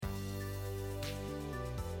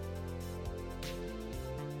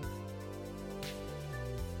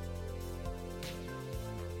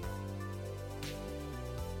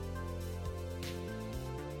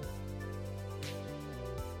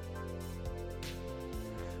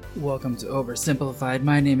Welcome to Oversimplified.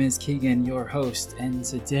 My name is Keegan, your host, and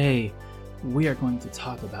today we are going to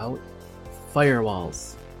talk about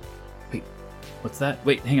firewalls. Wait, what's that?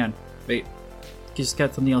 Wait, hang on. Wait, you just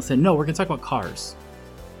got something else in. No, we're going to talk about cars.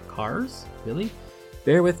 Cars? Really?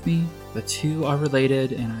 Bear with me. The two are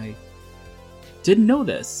related, and I didn't know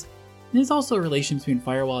this. There's also a relation between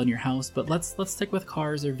firewall and your house, but let's stick with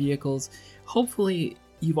cars or vehicles. Hopefully,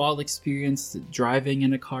 you've all experienced driving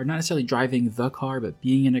in a car, not necessarily driving the car, but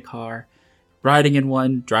being in a car, riding in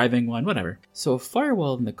one, driving one, whatever. So a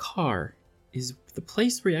firewall in the car is the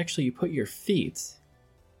place where you put your feet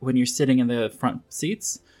when you're sitting in the front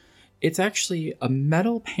seats. It's actually a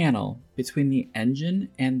metal panel between the engine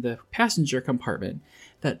and the passenger compartment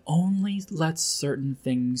that only lets certain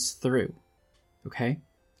things through, okay?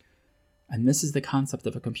 And this is the concept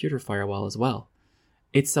of a computer firewall as well.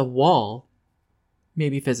 It's a wall,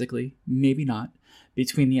 maybe physically, maybe not,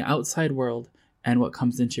 between the outside world and what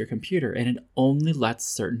comes into your computer, and it only lets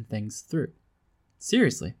certain things through.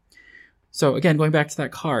 Seriously. So again, going back to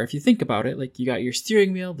that car, if you think about it, like you got your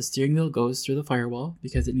steering wheel, the steering wheel goes through the firewall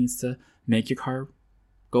because it needs to make your car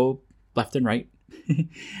go left and right.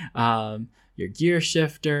 Your gear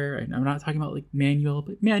shifter, and I'm not talking about like manual,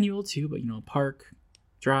 but manual too, but park,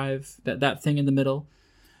 drive, that thing in the middle,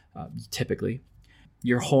 typically.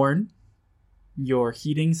 Your horn, your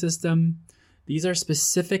heating system, these are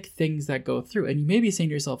specific things that go through. And you may be saying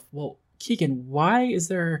to yourself, well, Keegan, why is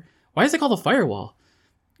it called a firewall?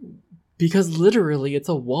 Because literally it's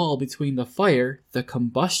a wall between the fire, the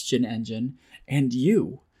combustion engine, and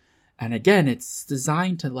you. And again, it's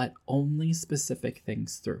designed to let only specific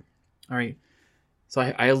things through. All right. So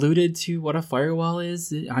I alluded to what a firewall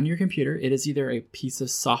is on your computer. It is either a piece of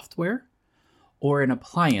software or an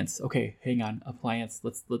appliance. Okay, hang on. Appliance.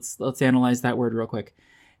 Let's analyze that word real quick.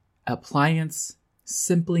 Appliance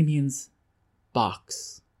simply means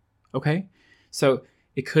box. Okay? So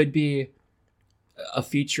it could be a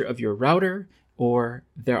feature of your router, or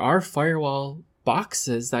there are firewall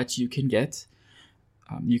boxes that you can get.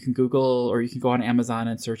 You can Google or you can go on Amazon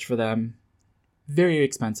and search for them. Very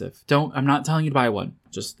expensive. I'm not telling you to buy one.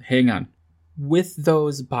 Just hang on. With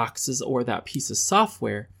those boxes or that piece of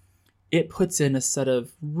software, it puts in a set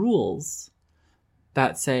of rules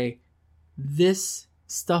that say this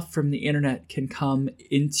stuff from the internet can come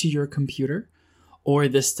into your computer, or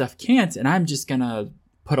this stuff can't, and I'm just going to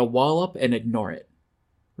put a wall up and ignore it,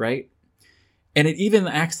 right? And it even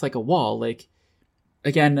acts like a wall. Like,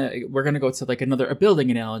 again, we're going to go to like a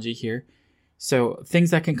building analogy here. So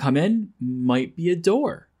things that can come in might be a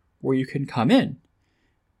door where you can come in.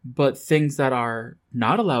 But things that are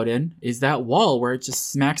not allowed in is that wall where it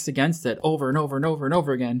just smacks against it over and over and over and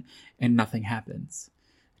over again, and nothing happens.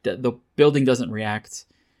 The building doesn't react.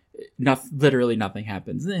 Literally nothing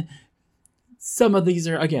happens. Some of these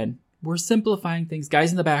are, again, we're simplifying things. Guys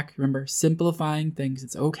in the back, remember, simplifying things.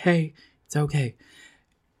 It's okay. It's okay.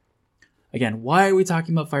 Again, why are we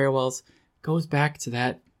talking about firewalls? Goes back to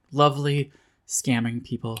that lovely scamming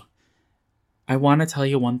people. I want to tell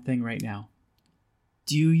you one thing right now.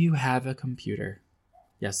 Do you have a computer?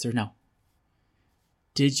 Yes or no?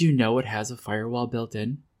 Did you know it has a firewall built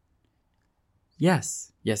in?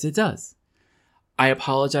 Yes. Yes, it does. I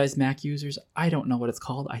apologize, Mac users. I don't know what it's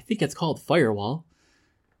called. I think it's called Firewall.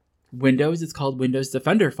 Windows, it's called Windows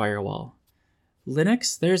Defender Firewall.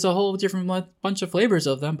 Linux, there's a whole different bunch of flavors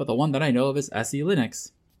of them, but the one that I know of is SE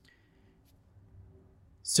Linux.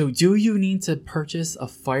 So do you need to purchase a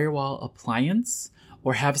firewall appliance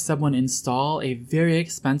or have someone install a very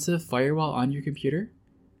expensive firewall on your computer?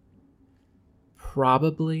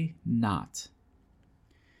 Probably not.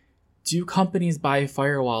 Do companies buy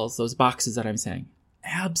firewalls, those boxes that I'm saying?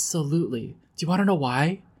 Absolutely. Do you want to know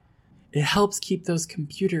why? It helps keep those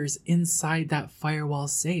computers inside that firewall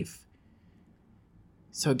safe.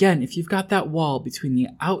 So again, if you've got that wall between the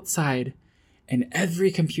outside and every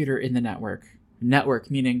computer in the network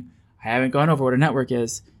meaning I haven't gone over what a network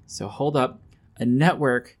is, so hold up. A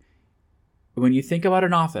network, when you think about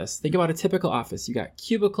an office, think about a typical office. You got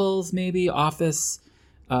cubicles, maybe offices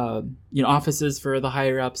for the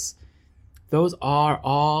higher ups. Those are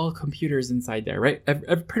all computers inside there, right?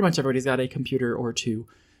 Pretty much everybody's got a computer or two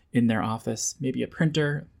in their office, maybe a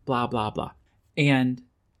printer, blah, blah, blah. And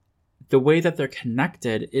the way that they're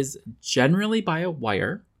connected is generally by a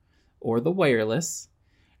wire or the wireless,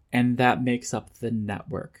 and that makes up the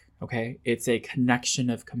network, okay? It's a connection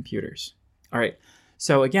of computers. All right,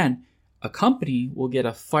 so again, a company will get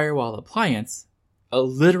a firewall appliance, a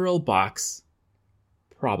literal box,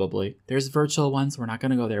 probably. There's virtual ones, we're not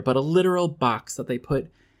going to go there, but a literal box that they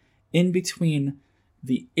put in between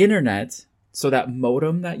the internet, so that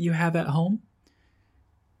modem that you have at home,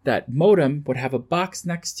 that modem would have a box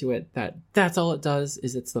next to it that's all it does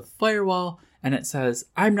is it's the firewall, and it says,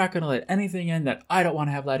 I'm not going to let anything in that I don't want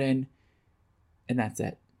to have let in, and that's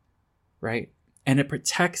it, right? And it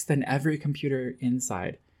protects then every computer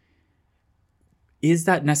inside. Is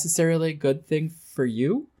that necessarily a good thing for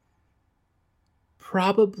you?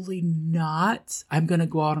 Probably not. I'm going to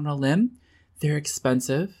go out on a limb. They're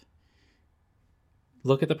expensive.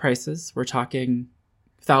 Look at the prices. We're talking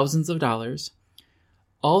thousands of dollars.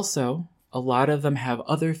 Also, a lot of them have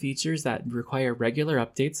other features that require regular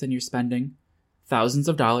updates, and you're spending thousands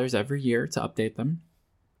of dollars every year to update them.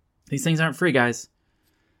 These things aren't free, guys.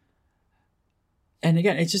 And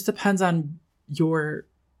again, it just depends on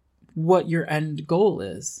what your end goal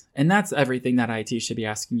is. And that's everything that IT should be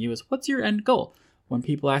asking you is, what's your end goal? When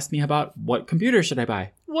people ask me about what computer should I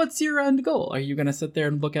buy, what's your end goal? Are you going to sit there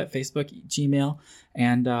and look at Facebook, Gmail,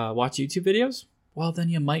 and watch YouTube videos? Well, then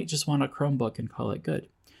you might just want a Chromebook and call it good.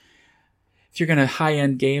 If you're going to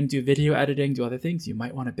high-end game, do video editing, do other things, you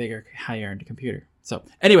might want a bigger, higher-end computer. So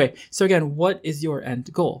anyway, again, what is your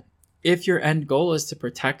end goal? If your end goal is to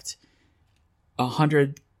protect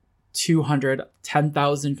 100, 200,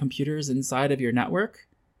 10,000 computers inside of your network,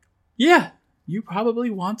 yeah, you probably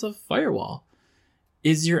want a firewall.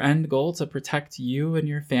 Is your end goal to protect you and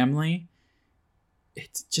your family?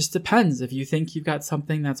 It just depends. If you think you've got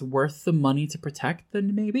something that's worth the money to protect,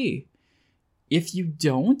 then maybe. If you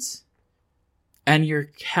don't, and you're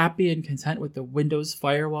happy and content with the Windows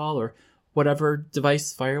firewall or whatever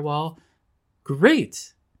device firewall,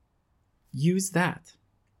 great. Use that.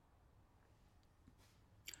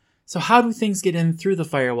 So how do things get in through the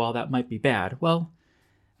firewall that might be bad? Well,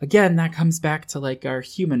 again, that comes back to like our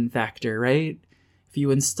human factor, right? If you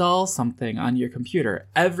install something on your computer,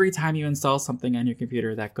 every time you install something on your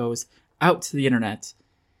computer that goes out to the internet,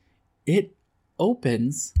 it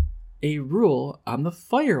opens a rule on the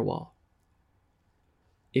firewall.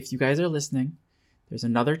 If you guys are listening, there's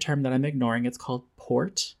another term that I'm ignoring. It's called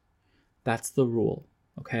port. That's the rule,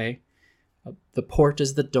 okay? The port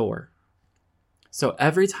is the door. So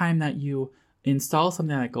every time that you install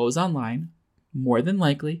something that goes online, more than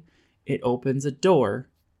likely, it opens a door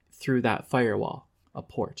through that firewall, a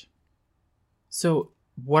port. So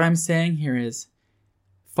what I'm saying here is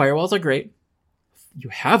firewalls are great. You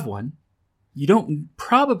have one. You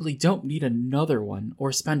probably don't need another one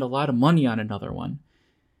or spend a lot of money on another one.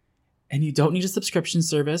 And you don't need a subscription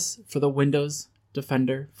service for the Windows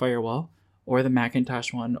Defender firewall or the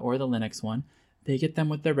Macintosh one or the Linux one. They get them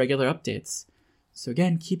with their regular updates. So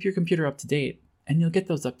again, keep your computer up to date and you'll get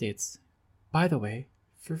those updates, by the way,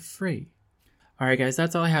 for free. All right, guys,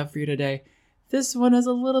 that's all I have for you today. This one is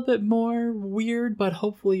a little bit more weird, but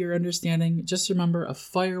hopefully you're understanding. Just remember, a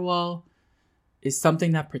firewall is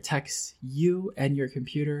something that protects you and your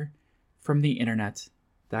computer from the internet.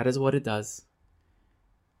 That is what it does.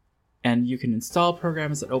 And you can install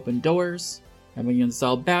programs that open doors, and when you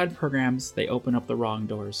install bad programs, they open up the wrong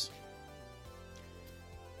doors.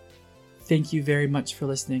 Thank you very much for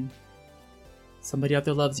listening. Somebody out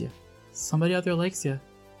there loves you. Somebody out there likes you.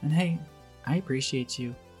 And hey, I appreciate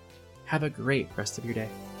you. Have a great rest of your day.